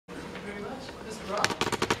Mr. Roth.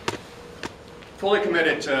 Fully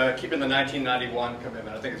committed to keeping the 1991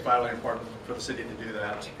 commitment. I think it's vitally important for the city to do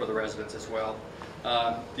that, for the residents as well.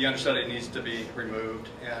 The understudy needs to be removed.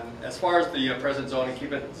 And as far as the present zoning,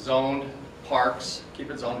 keep it zoned parks, keep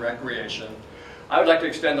it zoned recreation. I would like to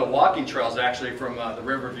extend the walking trails actually from the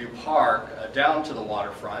Riverview Park down to the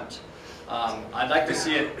waterfront. I'd like to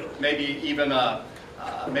see it maybe even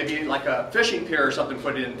maybe like a fishing pier or something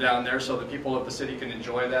put in down there so that people of the city can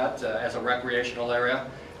enjoy that as a recreational area.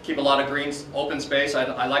 Keep a lot of green open space.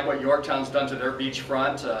 I like what Yorktown's done to their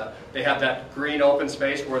beachfront. They have that green open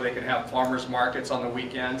space where they can have farmers markets on the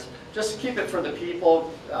weekends. Just keep it for the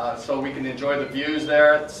people so we can enjoy the views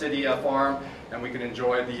there at the city farm and we can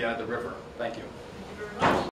enjoy the river. Thank you.